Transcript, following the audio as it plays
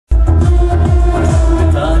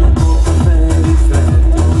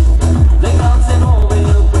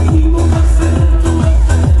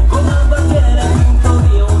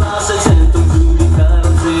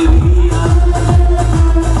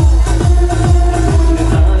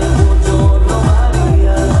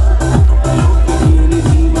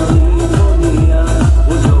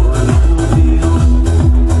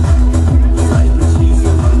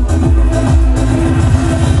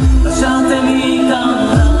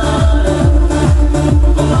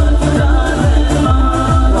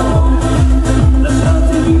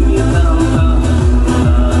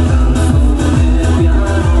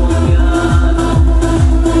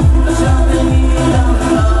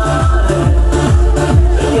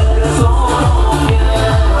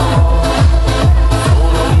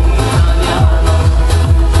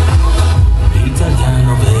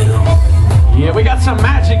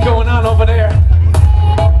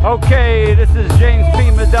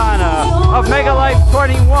of Mega Life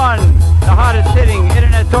 21, the hottest hitting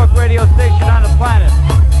internet talk radio station on the planet.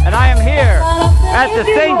 And I am here at the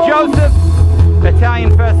St. Joseph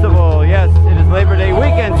Italian Festival. Yes, it is Labor Day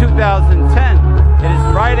weekend 2010. It is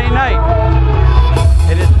Friday night.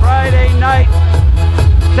 It is Friday night,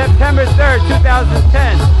 September 3rd,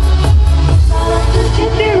 2010.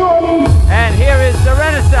 And here is the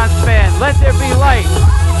Renaissance band, Let There Be Light,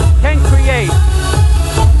 Can Create,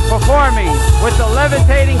 performing with the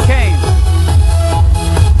Levitating Cane.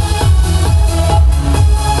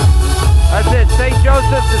 That's it, St.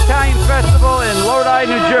 Joseph's Italian Festival in Lodi,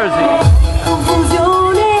 New Jersey.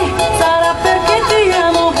 Confusione sarà perché ti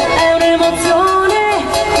amo, è un'emozione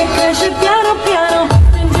che cresce piano piano,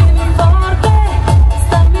 stringimi forte,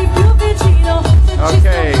 stammi più vicino.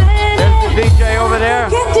 Okay, there's the DJ over there.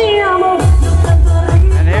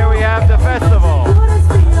 And here we have the festival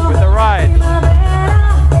with the ride.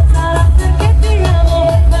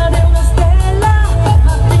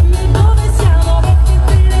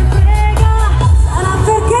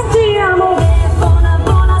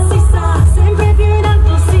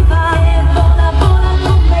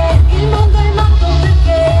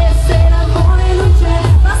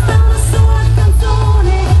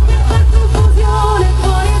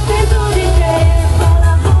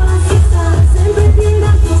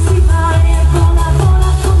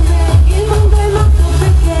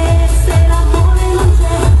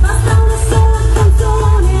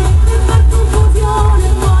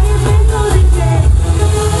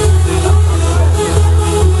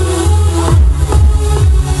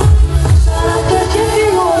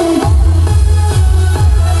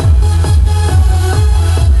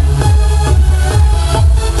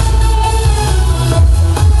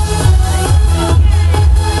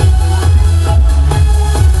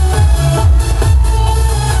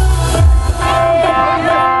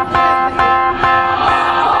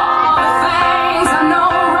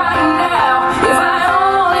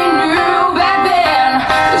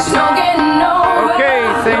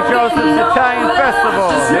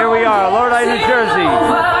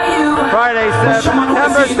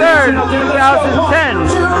 September 3rd, 2010.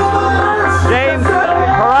 James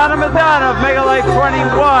Madonna of Mega Life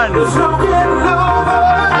 21.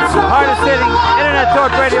 Hardest hitting internet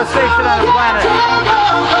talk radio station on the planet.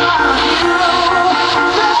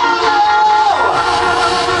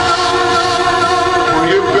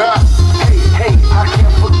 Hey, I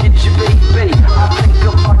can't forget you, baby. I think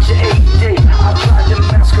about your AD. I tried to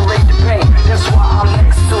masquerade the pain. That's why I'm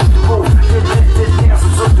next to the roof. Dance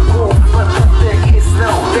to the roof, but there is no.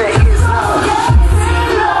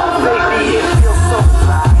 Baby, it feels so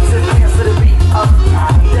right to dance to the beat of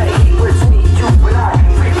that he was me, you and I.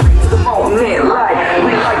 Free to the moment, like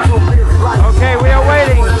we like to live life. Okay, we are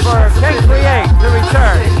waiting for Can Create to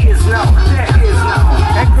return.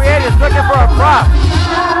 Can Create is looking for a prop.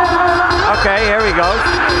 Okay, here he goes.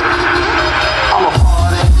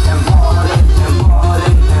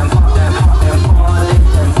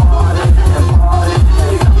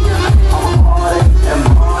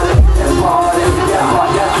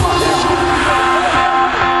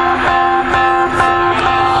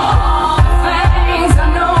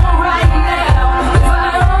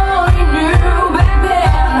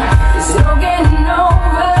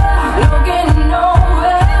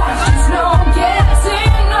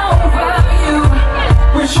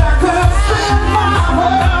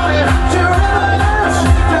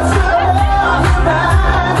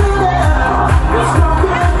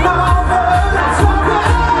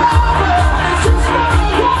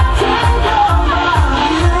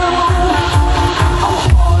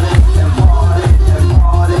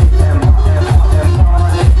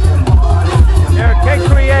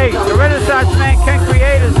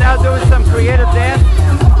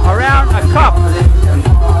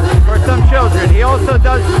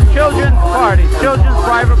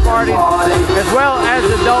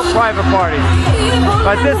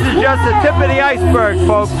 But this is just the tip of the iceberg,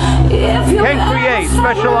 folks. Can Create,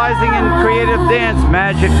 specializing in creative dance,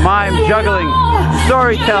 magic, mime, juggling,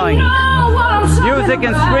 storytelling, music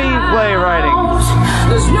and screenplay writing.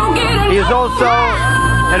 He is also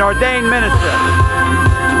an ordained minister.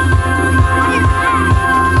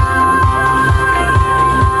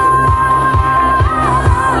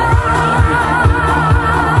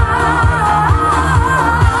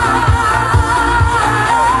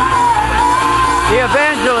 The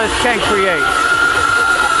evangelist can create.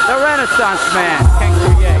 The Renaissance man can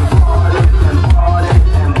create.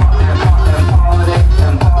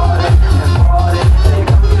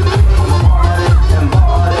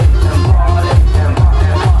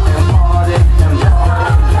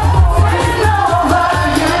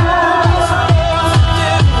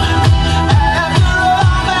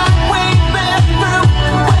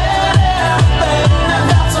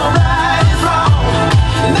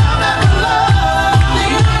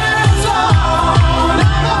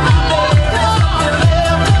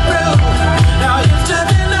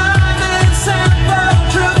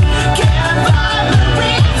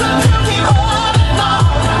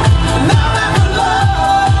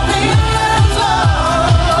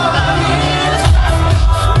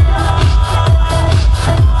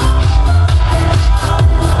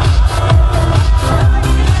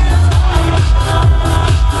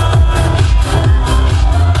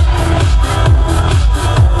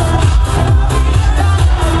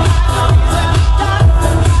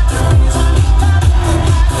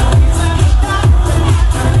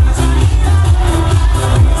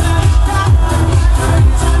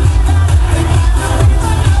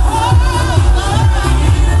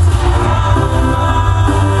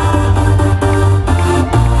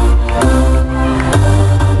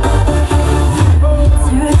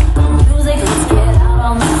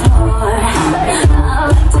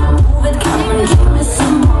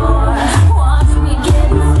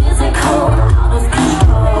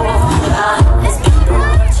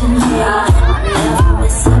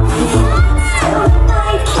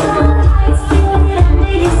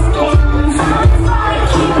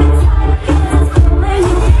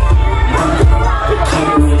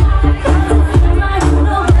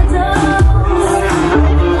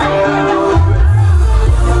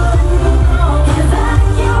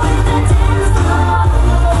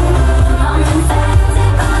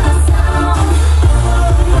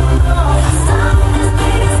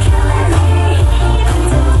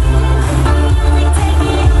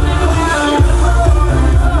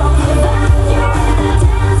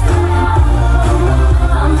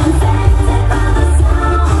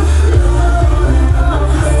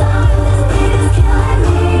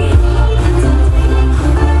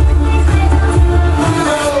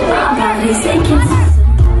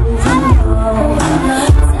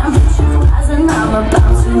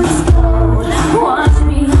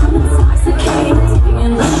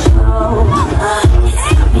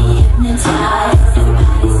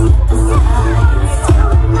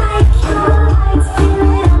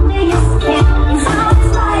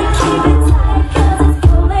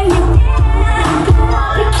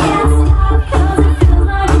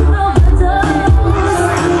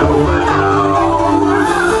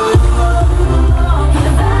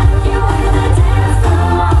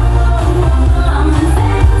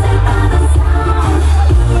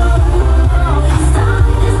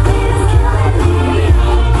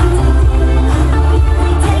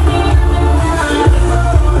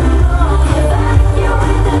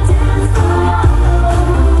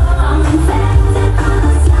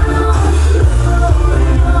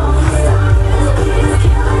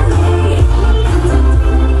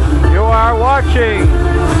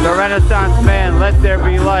 Renaissance man, let there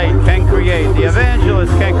be light, can create. The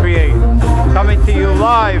evangelist can create. Coming to you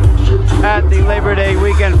live at the Labor Day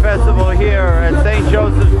Weekend Festival here at St.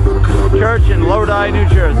 Joseph's Church in Lodi, New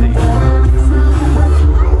Jersey.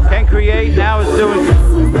 Can Create now is doing,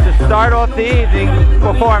 to start off the evening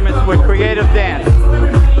performance with creative dance.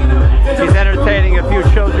 He's entertaining a few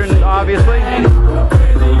children, obviously.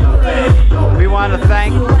 We want to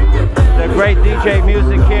thank the great DJ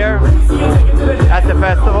music here at the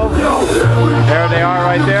festival. There they are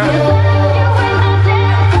right there.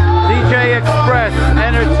 DJ Express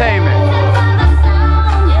Entertainment.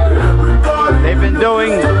 They've been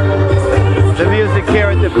doing the music here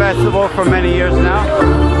at the festival for many years now.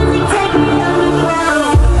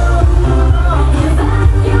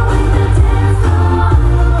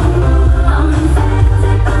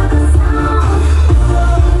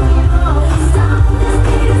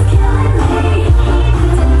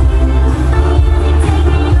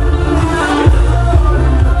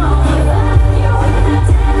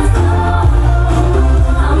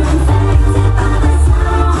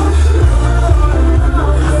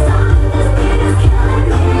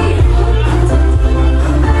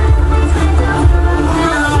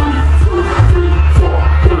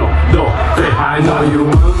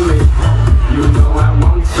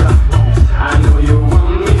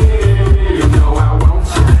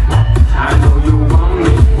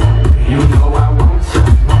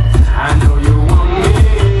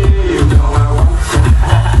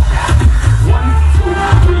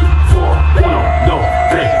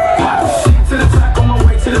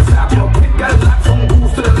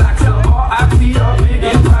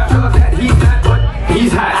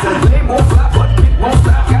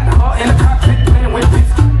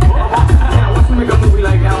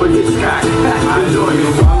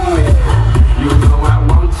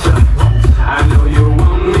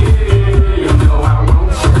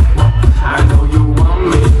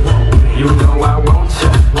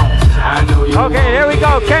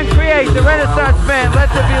 Can Create, the Renaissance man, Let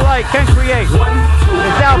There Be Light, Can Create, is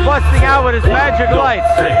now busting out with his magic lights.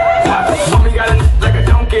 Mommy got it like a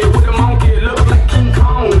donkey with a monkey, look like King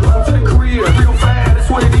Kong. Go to the career, real fast, that's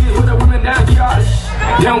what it is with the women down here.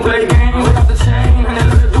 They don't play games without the chain, and they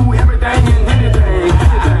love to do everything and anything.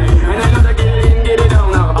 And they love to get it and get it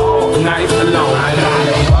on all night alone. I know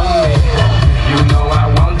you want me, you know I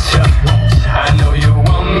want you. I know you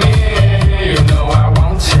want me, you know I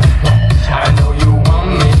want you. I know you want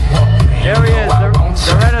me. Here he is,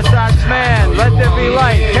 the Renaissance man, Let There Be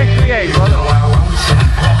Light, Can Create, brother.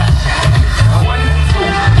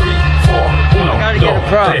 Gotta get a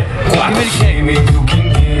prop.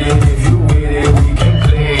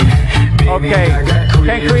 Okay,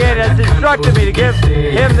 Can Create has instructed me to give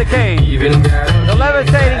him the cane. The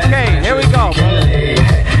levitating cane. Here we go.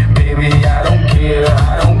 Baby, I don't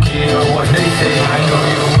care what they say. I know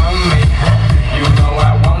you want me. You know I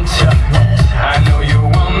want you. I know you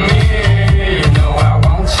want me. You know I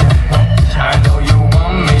want you. I know you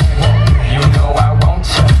want me. You know I want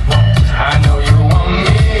you. I know you want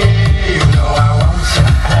me. You know I want you.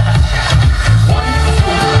 1,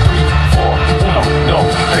 2, 3, 4, 1, 2,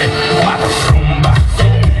 3, 4. Rumba,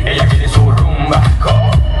 ella quiere su rumba,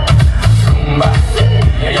 rumba,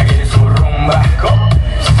 ella quiere su rumba,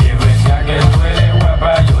 si es verdad que tú eres guapa,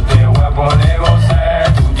 yo te voy a poner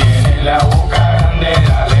gozar, tú tienes la boca grande,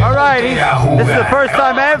 dale. All right, this is the first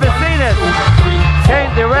time I've ever seen it.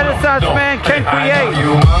 The Renaissance man, Can Create,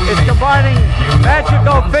 is combining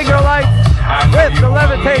magical finger lights with the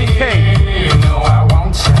levitating cane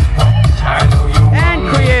and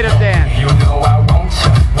creative dance. You know I want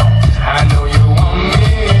you. I know you want me.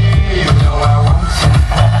 You know I want you.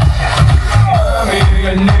 Mami,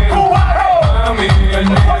 el negro. Mami, el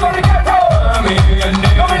negro. Mami, el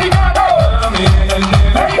negro. Mami, el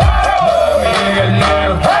negro. Mami, el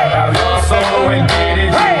negro. Rabioso, él quiere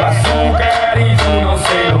tu azúcar y tú no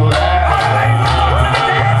se lo das.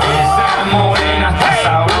 Esa morena está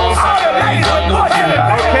sabrosa y cuando te la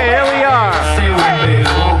Okay, here we are. se vuelve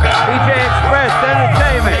loca. DJ Express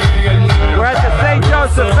Entertainment. We're at the St.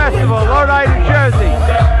 Joseph Festival, Lodi, New Jersey.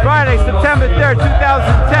 Friday, September 3rd,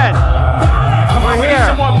 2010. We're We need here.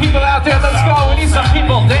 some more people out there. Let's go. We need some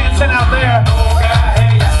people dancing out there.